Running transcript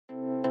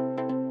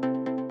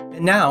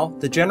And now,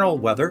 the general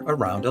weather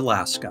around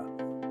Alaska.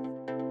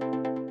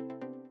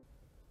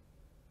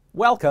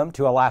 Welcome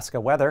to Alaska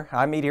Weather.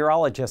 I'm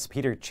meteorologist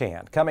Peter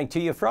Chan, coming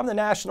to you from the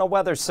National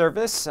Weather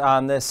Service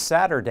on this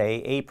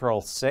Saturday,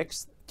 April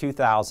 6th,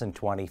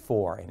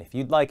 2024. And if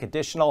you'd like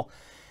additional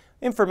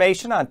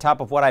information on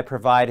top of what I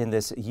provide in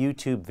this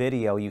YouTube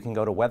video, you can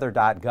go to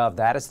weather.gov.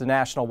 That is the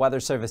National Weather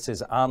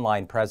Service's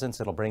online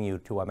presence. It'll bring you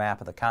to a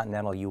map of the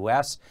continental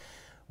U.S.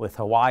 with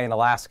Hawaii and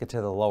Alaska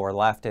to the lower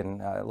left and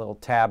little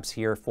tabs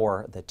here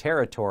for the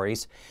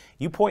territories.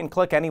 You point and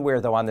click anywhere,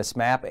 though, on this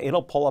map.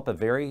 It'll pull up a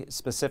very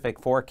specific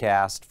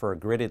forecast for a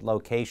gridded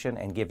location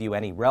and give you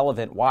any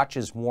relevant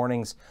watches,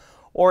 warnings,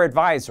 or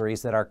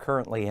advisories that are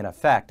currently in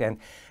effect. And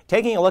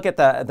taking a look at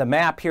the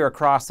map here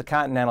across the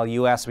continental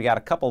U.S., we got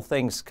a couple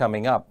things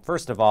coming up.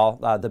 First of all,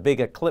 the big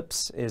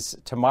eclipse is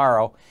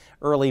tomorrow,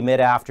 early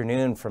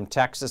mid-afternoon from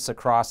Texas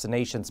across the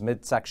nation's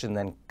midsection,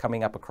 then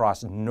coming up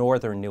across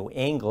northern New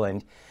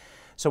England.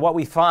 So what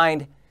we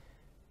find,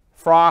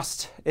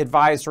 frost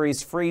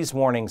advisories, freeze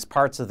warnings,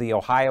 parts of the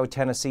Ohio,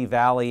 Tennessee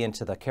Valley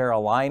into the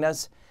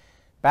Carolinas.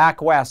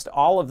 Back west,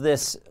 all of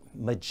this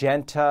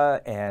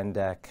magenta and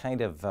kind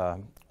of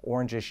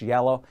orangish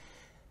yellow.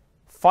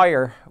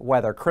 Fire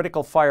weather,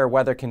 critical fire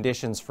weather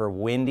conditions for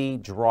windy,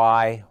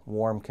 dry,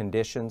 warm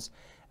conditions.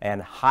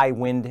 And high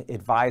wind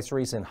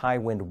advisories and high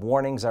wind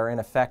warnings are in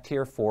effect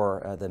here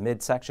for the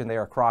midsection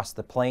there across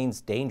the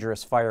plains.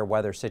 Dangerous fire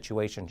weather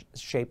situation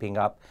shaping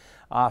up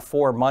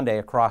for Monday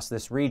across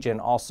this region.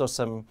 Also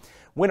some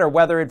winter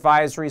weather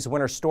advisories,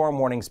 winter storm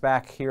warnings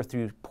back here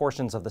through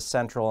portions of the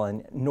central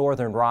and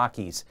northern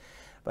Rockies.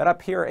 But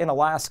up here in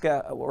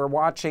Alaska, we're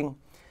watching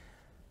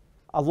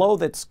a low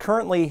that's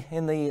currently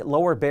in the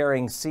lower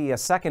Bering Sea. A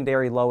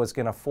secondary low is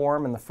going to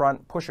form in the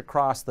front, push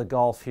across the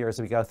Gulf here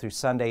as we go through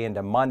Sunday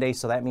into Monday.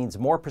 So that means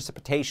more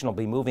precipitation will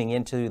be moving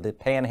into the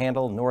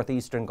Panhandle,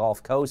 northeastern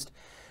Gulf Coast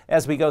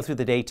as we go through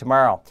the day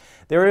tomorrow.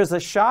 There is a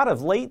shot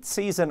of late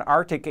season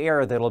Arctic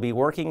air that'll be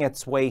working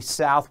its way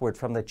southward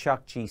from the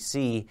Chukchi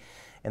Sea.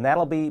 And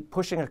that'll be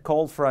pushing a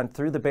cold front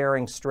through the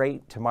Bering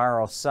Strait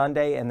tomorrow,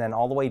 Sunday, and then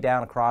all the way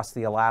down across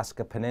the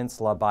Alaska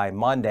Peninsula by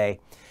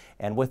Monday.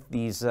 And with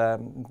these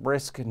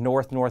brisk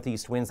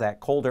north-northeast winds, that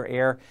colder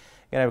air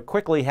going to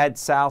quickly head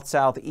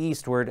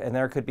south-southeastward, and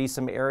there could be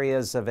some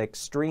areas of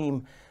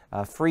extreme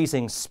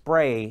freezing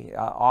spray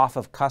off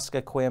of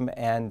Kuskokwim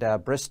and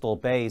Bristol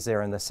Bays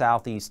there in the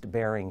southeast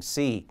Bering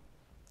Sea.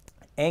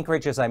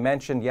 Anchorage, as I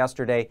mentioned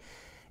yesterday,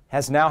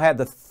 has now had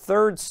the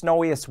third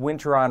snowiest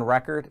winter on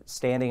record,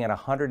 standing at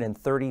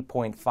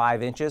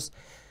 130.5 inches.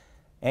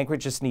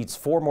 Anchorage just needs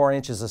 4 more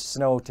inches of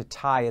snow to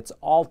tie its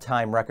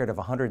all-time record of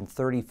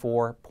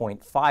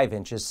 134.5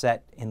 inches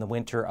set in the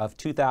winter of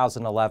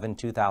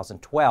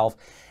 2011-2012.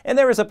 And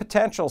there is a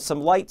potential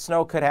some light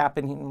snow could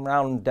happen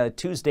around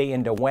Tuesday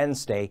into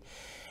Wednesday.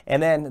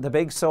 And then the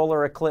big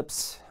solar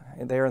eclipse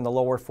there in the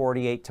lower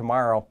 48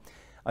 tomorrow.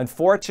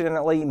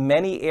 Unfortunately,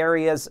 many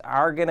areas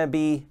are going to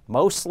be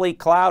mostly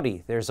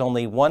cloudy. There's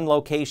only one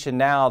location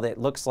now that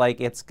looks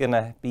like it's going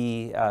to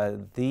be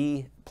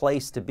the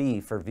place to be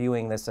for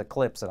viewing this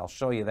eclipse, and I'll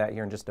show you that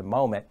here in just a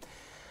moment.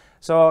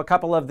 So a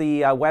couple of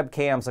the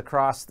webcams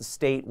across the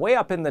state, way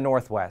up in the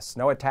northwest,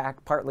 snow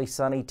attack, partly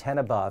sunny, 10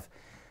 above.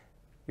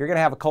 You're going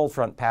to have a cold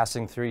front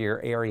passing through your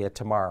area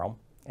tomorrow,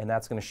 and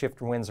that's going to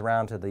shift winds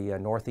around to the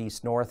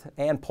northeast north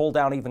and pull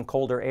down even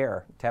colder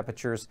air.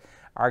 Temperatures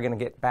are going to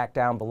get back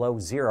down below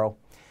zero.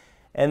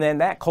 And then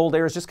that cold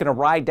air is just going to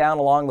ride down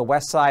along the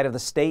west side of the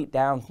state,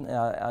 down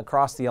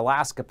across the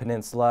Alaska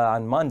Peninsula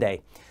on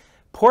Monday.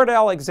 Port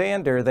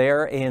Alexander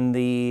there in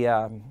the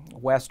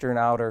western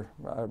outer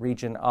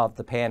region of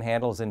the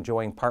Panhandle is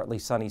enjoying partly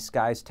sunny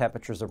skies,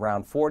 temperatures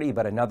around 40,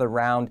 but another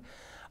round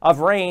of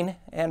rain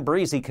and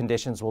breezy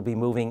conditions will be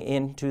moving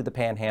into the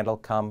Panhandle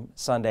come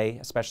Sunday,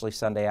 especially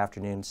Sunday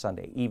afternoon,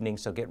 Sunday evening.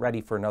 So get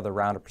ready for another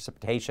round of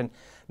precipitation.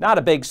 Not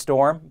a big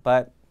storm,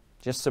 but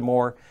just some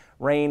more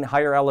rain.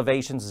 Higher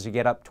elevations as you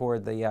get up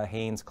toward the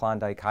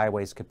Haines-Klondike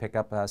highways could pick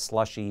up a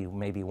slushy,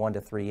 maybe 1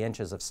 to 3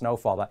 inches of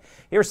snowfall. But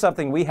here's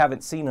something we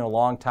haven't seen in a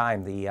long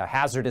time, the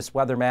hazardous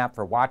weather map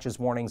for watches,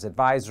 warnings,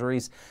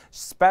 advisories,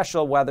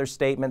 special weather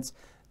statements.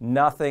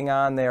 Nothing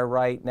on there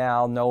right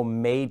now, no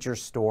major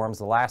storms.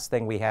 The last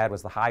thing we had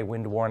was the high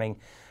wind warning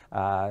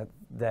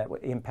that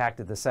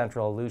impacted the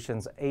central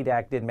Aleutians.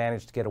 ADAC did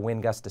manage to get a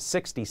wind gust to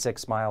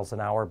 66 miles an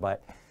hour,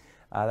 but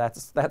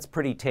that's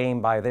pretty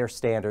tame by their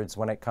standards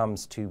when it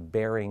comes to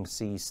Bering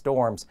Sea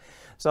storms.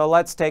 So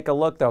let's take a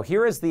look, though.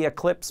 Here is the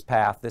eclipse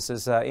path. This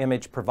is an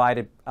image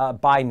provided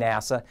by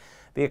NASA.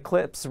 The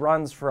eclipse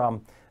runs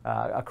from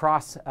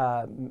across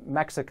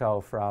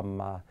Mexico,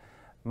 from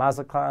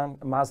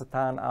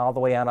Mazatlan all the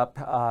way on up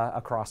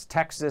across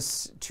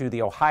Texas to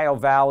the Ohio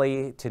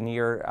Valley to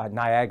near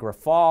Niagara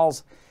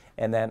Falls,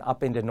 and then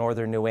up into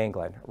northern New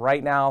England.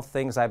 Right now,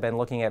 things I've been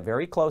looking at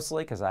very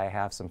closely because I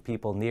have some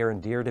people near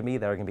and dear to me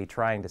that are going to be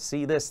trying to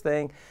see this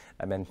thing.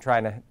 I've been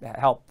trying to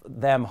help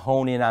them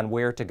hone in on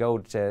where to go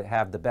to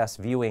have the best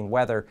viewing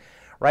weather.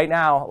 Right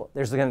now,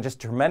 there's going to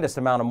just a tremendous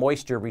amount of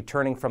moisture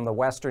returning from the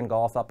western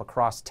Gulf up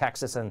across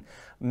Texas, and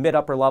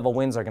mid-upper level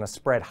winds are going to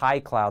spread high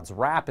clouds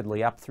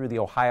rapidly up through the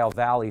Ohio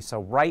Valley.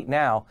 So right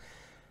now,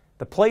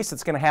 the place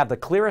that's going to have the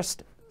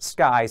clearest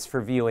skies for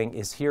viewing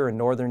is here in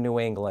northern New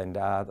England.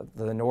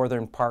 The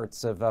northern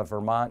parts of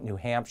Vermont, New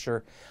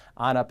Hampshire,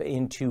 on up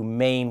into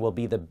Maine will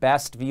be the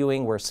best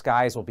viewing, where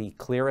skies will be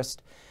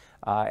clearest.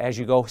 As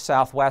you go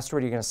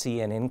southwestward, you're going to see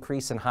an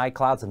increase in high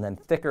clouds and then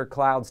thicker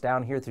clouds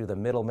down here through the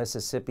middle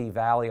Mississippi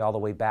Valley all the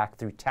way back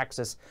through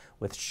Texas,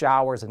 with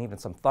showers and even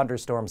some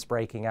thunderstorms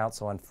breaking out.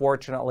 So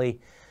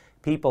unfortunately,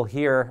 people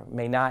here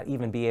may not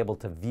even be able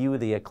to view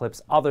the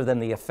eclipse other than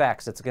the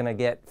effects. It's going to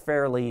get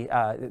fairly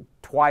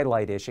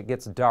twilight-ish. It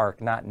gets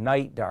dark, not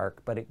night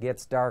dark, but it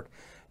gets dark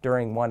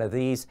during one of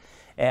these.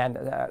 And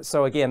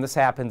so again, this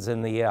happens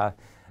in the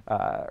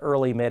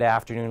early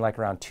mid-afternoon, like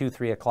around 2,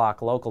 3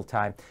 o'clock local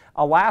time.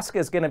 Alaska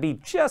is going to be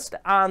just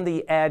on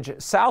the edge.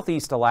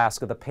 Southeast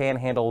Alaska, the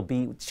Panhandle, will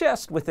be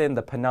just within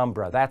the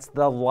penumbra. That's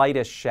the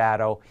lightest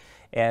shadow,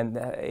 and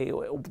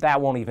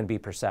that won't even be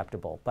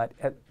perceptible. But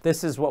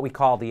this is what we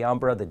call the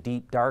umbra, the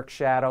deep dark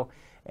shadow,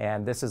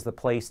 and this is the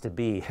place to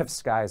be if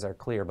skies are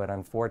clear. But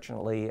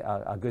unfortunately,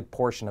 a good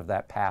portion of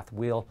that path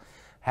will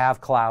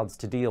have clouds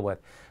to deal with.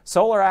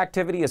 Solar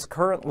activity is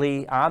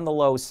currently on the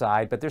low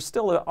side, but there's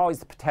still always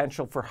the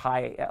potential for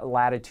high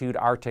latitude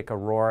Arctic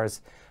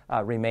auroras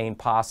remain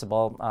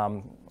possible.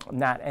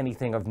 Not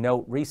anything of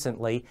note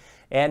recently.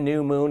 And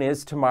new moon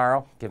is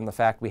tomorrow, given the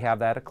fact we have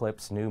that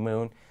eclipse, new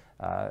moon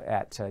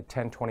at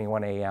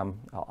 10:21 a.m.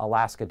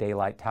 Alaska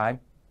Daylight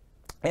Time.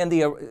 And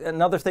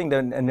another thing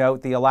to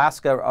note, the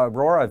Alaska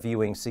aurora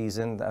viewing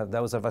season,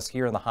 those of us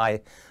here in the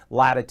high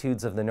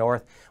latitudes of the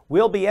north,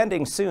 will be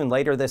ending soon,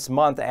 later this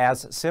month,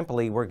 as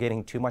simply we're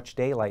getting too much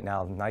daylight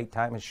now.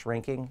 Nighttime is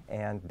shrinking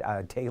and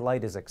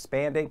daylight is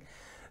expanding.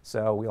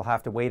 So we'll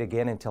have to wait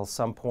again until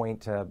some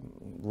point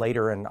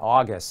later in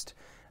August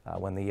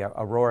when the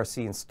aurora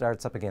season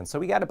starts up again. So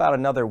we got about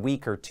another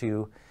week or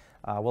two.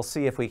 We'll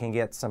see if we can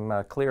get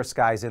some clear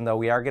skies in, though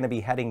we are going to be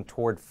heading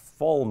toward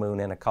full moon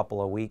in a couple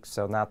of weeks,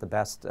 so not the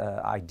best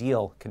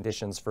ideal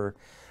conditions for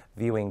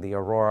viewing the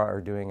aurora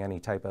or doing any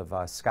type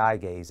of sky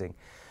gazing.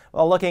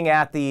 Well, looking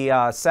at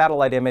the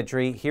satellite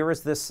imagery, here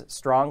is this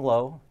strong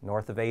low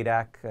north of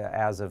Adak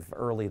as of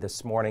early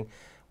this morning.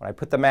 When I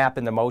put the map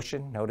into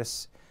motion,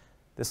 notice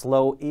this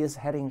low is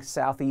heading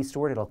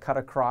southeastward. It'll cut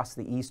across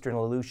the eastern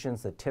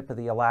Aleutians, the tip of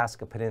the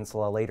Alaska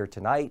Peninsula later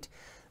tonight,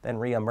 then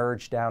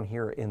reemerge down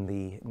here in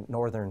the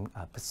northern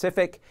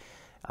Pacific.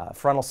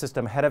 Frontal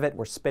system ahead of it,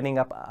 we're spinning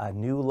up a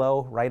new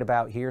low right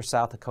about here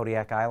south of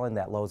Kodiak Island.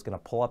 That low is going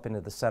to pull up into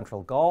the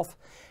central Gulf.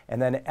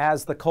 And then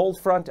as the cold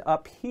front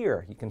up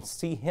here, you can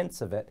see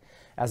hints of it,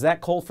 as that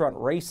cold front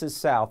races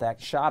south,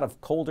 that shot of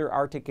colder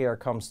Arctic air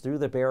comes through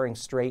the Bering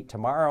Strait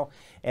tomorrow,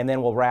 and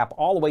then will wrap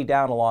all the way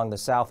down along the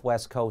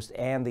southwest coast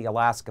and the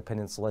Alaska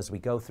Peninsula as we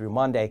go through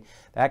Monday.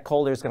 That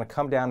cold air is going to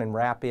come down and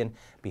wrap in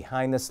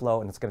behind this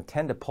low, and it's going to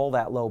tend to pull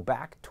that low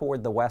back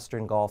toward the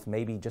western Gulf,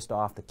 maybe just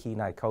off the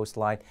Kenai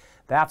coastline.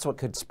 That's what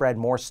could spread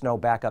more snow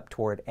back up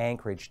toward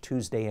Anchorage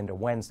Tuesday into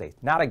Wednesday.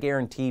 Not a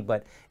guarantee,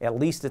 but at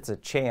least it's a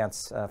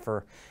chance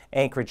for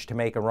Anchorage to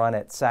make a run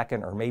at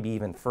second or maybe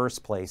even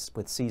first place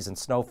with season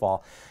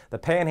snowfall. The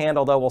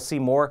Panhandle, though, we'll see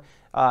more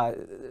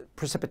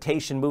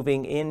precipitation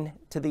moving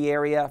into the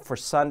area for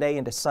Sunday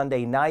into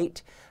Sunday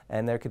night,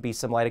 and there could be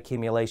some light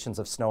accumulations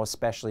of snow,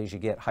 especially as you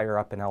get higher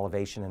up in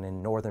elevation and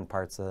in northern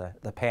parts of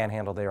the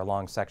Panhandle there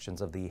along sections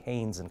of the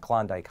Haines and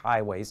Klondike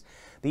highways.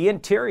 The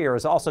interior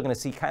is also going to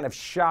see kind of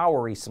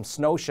showery, some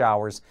snow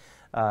showers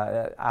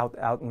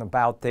out and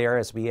about there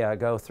as we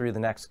go through the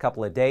next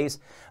couple of days.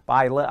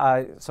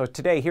 So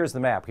today, here's the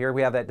map. Here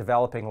we have that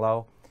developing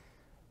low.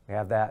 We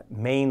have that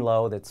main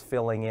low that's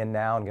filling in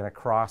now and going to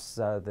cross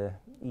the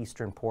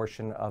eastern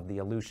portion of the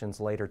Aleutians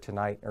later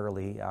tonight,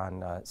 early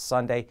on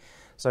Sunday.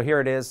 So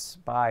here it is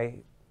by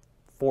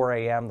 4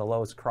 a.m. The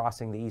low is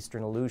crossing the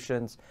eastern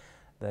Aleutians.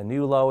 The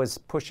new low is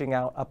pushing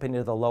out up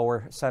into the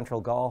lower central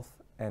Gulf,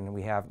 and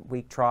we have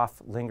weak trough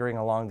lingering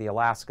along the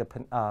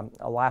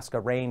Alaska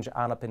range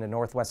on up into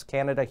northwest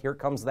Canada. Here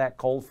comes that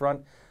cold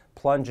front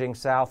plunging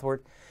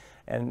southward.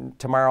 And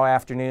tomorrow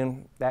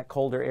afternoon, that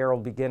colder air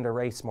will begin to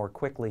race more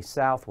quickly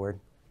southward.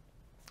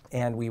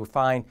 And we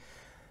find,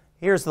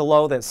 here's the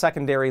low, that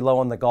secondary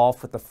low in the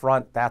Gulf with the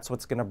front. That's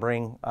what's going to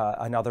bring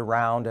another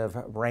round of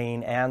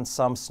rain and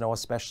some snow,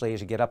 especially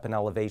as you get up in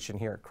elevation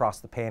here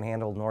across the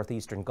Panhandle,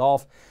 northeastern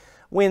Gulf.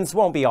 Winds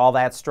won't be all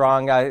that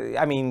strong.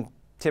 I mean,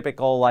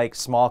 typical like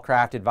small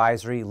craft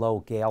advisory, low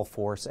gale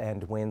force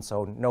and wind,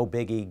 so no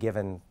biggie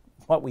given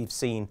what we've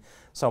seen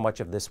so much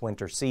of this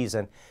winter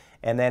season.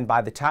 And then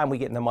by the time we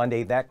get into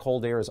Monday, that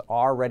cold air is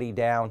already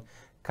down,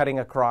 cutting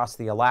across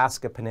the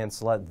Alaska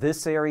Peninsula.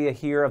 This area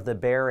here of the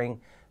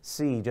Bering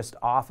Sea, just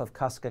off of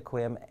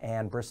Kuskokwim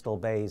and Bristol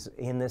Bays,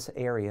 in this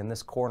area, in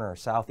this corner,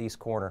 southeast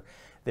corner,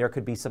 there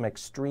could be some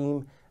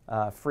extreme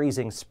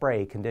freezing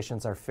spray.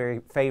 Conditions are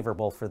very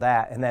favorable for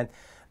that. And then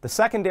The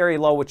secondary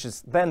low, which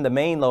is then the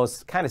main low,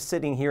 is kind of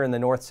sitting here in the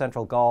north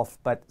central Gulf,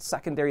 but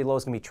secondary low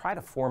is going to be trying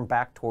to form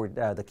back toward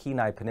the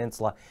Kenai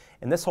Peninsula,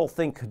 and this whole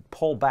thing could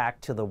pull back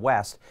to the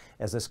west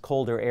as this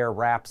colder air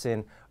wraps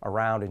in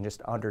around and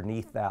just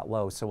underneath that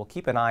low. So we'll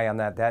keep an eye on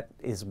that. That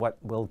is what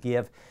will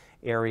give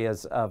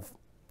areas of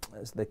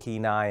the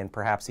Kenai and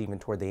perhaps even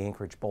toward the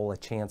Anchorage Bowl a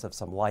chance of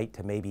some light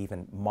to maybe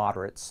even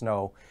moderate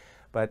snow.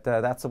 But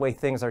that's the way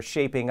things are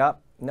shaping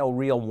up. No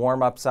real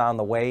warm-ups on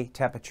the way.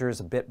 Temperatures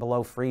a bit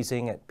below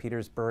freezing at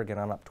Petersburg and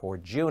on up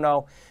toward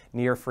Juneau.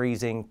 Near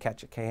freezing,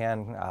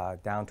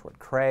 Ketchikan, down toward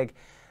Craig.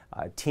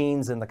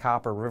 Teens in the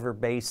Copper River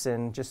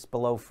Basin, just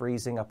below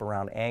freezing up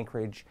around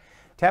Anchorage.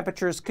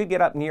 Temperatures could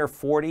get up near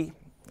 40.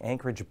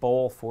 Anchorage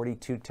Bowl,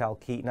 42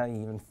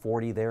 Talkeetna, even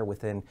 40 there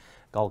within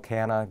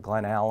Gulkana,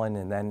 Glen Allen,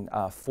 and then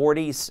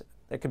 40s.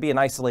 There could be an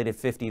isolated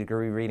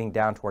 50-degree reading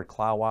down toward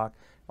Klawak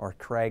or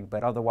Craig,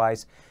 but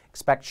otherwise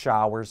expect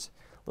showers,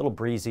 a little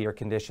breezier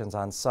conditions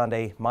on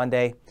Sunday,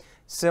 Monday.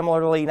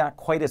 Similarly, not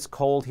quite as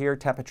cold here.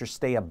 Temperatures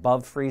stay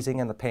above freezing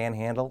in the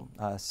Panhandle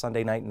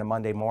Sunday night into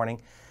Monday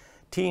morning.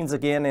 Teens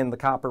again in the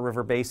Copper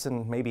River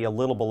Basin, maybe a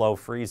little below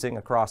freezing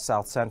across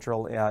south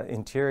central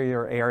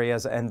interior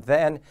areas. And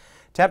then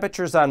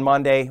temperatures on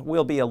Monday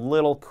will be a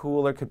little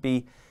cooler, could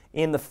be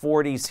in the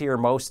 40s here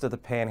most of the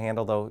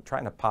Panhandle, though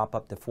trying to pop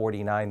up to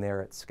 49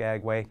 there at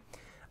Skagway.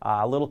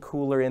 A little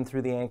cooler in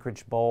through the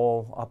Anchorage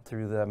Bowl, up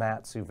through the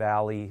Matsu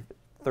Valley,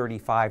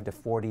 35 to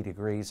 40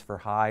 degrees for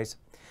highs.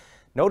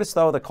 Notice,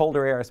 though, the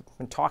colder air, I've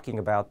been talking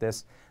about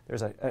this,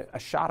 there's a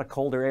shot of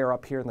colder air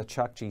up here in the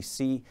Chukchi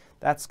Sea.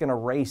 That's going to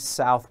race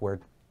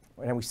southward,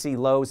 and we see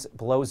lows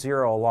below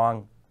zero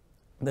along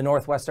the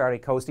northwest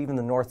Arctic coast, even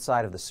the north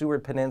side of the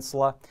Seward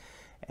Peninsula.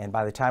 And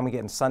by the time we get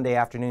in Sunday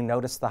afternoon,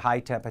 notice the high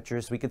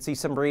temperatures. We could see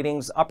some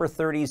readings, upper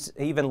 30s,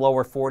 even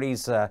lower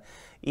 40s,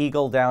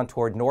 Eagle down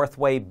toward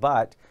Northway,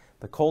 but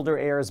the colder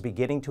air is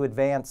beginning to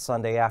advance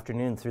Sunday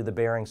afternoon through the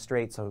Bering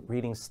Strait, so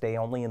readings stay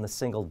only in the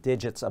single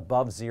digits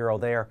above zero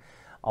there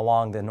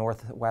along the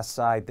northwest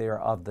side there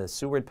of the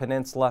Seward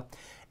Peninsula.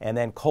 And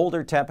then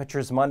colder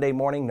temperatures Monday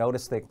morning.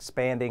 Notice the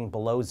expanding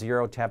below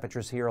zero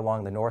temperatures here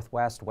along the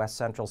northwest, west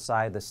central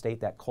side of the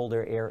state. That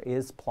colder air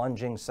is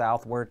plunging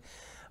southward.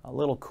 A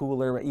little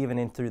cooler even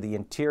in through the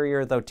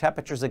interior, though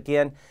temperatures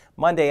again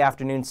Monday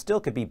afternoon still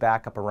could be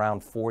back up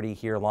around 40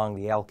 here along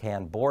the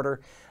Elkhorn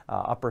border.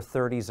 Upper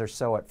 30s or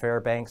so at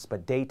Fairbanks,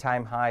 but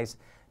daytime highs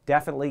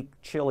definitely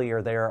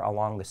chillier there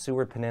along the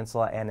Seward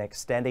Peninsula and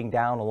extending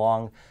down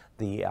along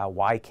the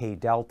YK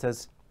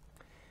deltas.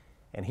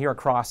 And here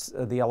across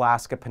the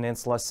Alaska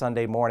Peninsula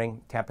Sunday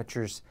morning,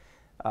 temperatures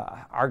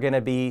are going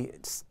to be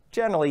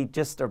generally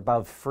just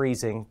above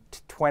freezing,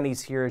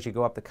 20s here as you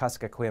go up the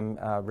Kuskokwim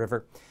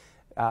River.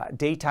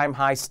 Daytime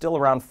highs still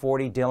around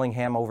 40,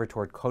 Dillingham over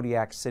toward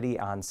Kodiak City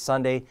on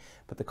Sunday,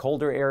 but the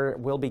colder air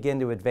will begin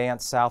to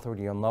advance southward.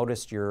 You'll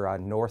notice your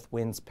north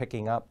winds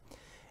picking up.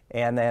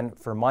 And then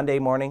for Monday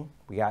morning,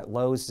 we got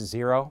lows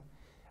 0,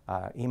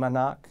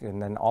 Imanak,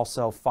 and then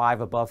also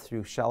 5 above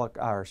through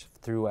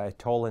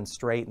Tolan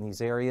Strait in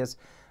these areas.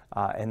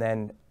 And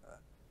then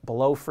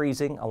below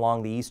freezing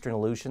along the eastern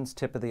Aleutians,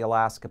 tip of the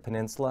Alaska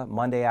Peninsula.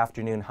 Monday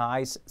afternoon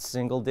highs,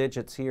 single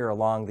digits here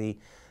along the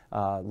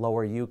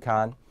lower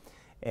Yukon.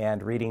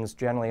 And readings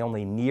generally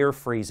only near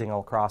freezing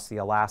across the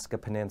Alaska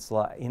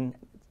Peninsula in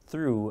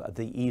through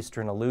the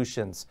eastern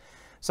Aleutians.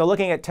 So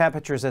looking at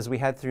temperatures as we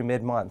head through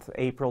mid-month,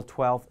 April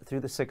 12th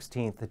through the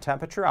 16th, the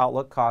temperature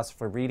outlook calls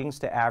for readings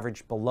to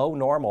average below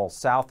normal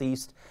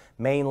southeast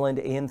mainland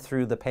in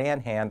through the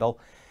Panhandle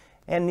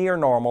and near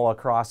normal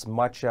across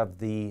much of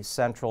the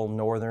central,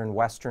 northern,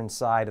 western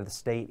side of the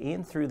state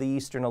in through the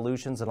eastern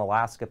Aleutians and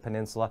Alaska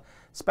Peninsula,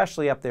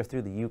 especially up there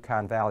through the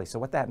Yukon Valley. So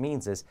what that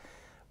means is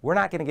we're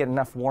not going to get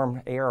enough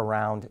warm air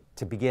around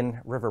to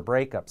begin river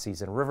breakup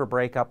season. River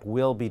breakup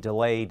will be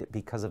delayed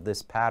because of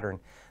this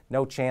pattern.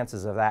 No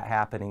chances of that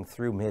happening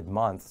through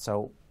mid-month.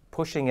 So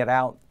pushing it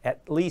out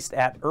at least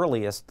at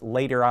earliest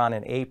later on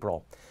in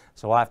April.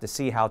 So we'll have to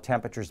see how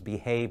temperatures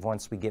behave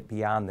once we get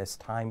beyond this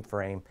time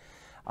frame.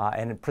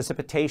 And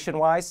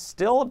precipitation-wise,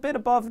 still a bit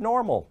above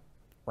normal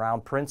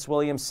around Prince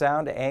William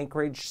Sound to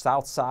Anchorage,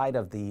 south side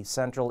of the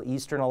central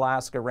eastern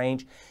Alaska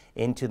range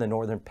into the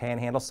northern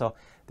Panhandle. So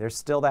there's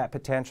still that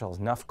potential,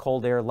 enough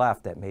cold air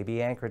left that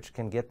maybe Anchorage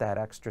can get that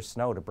extra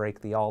snow to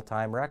break the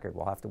all-time record.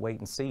 We'll have to wait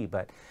and see,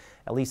 but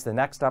at least the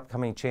next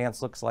upcoming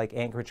chance looks like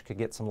Anchorage could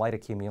get some light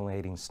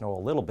accumulating snow,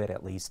 a little bit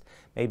at least,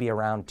 maybe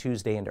around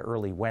Tuesday into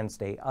early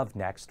Wednesday of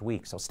next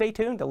week. So stay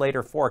tuned to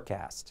later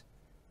forecast.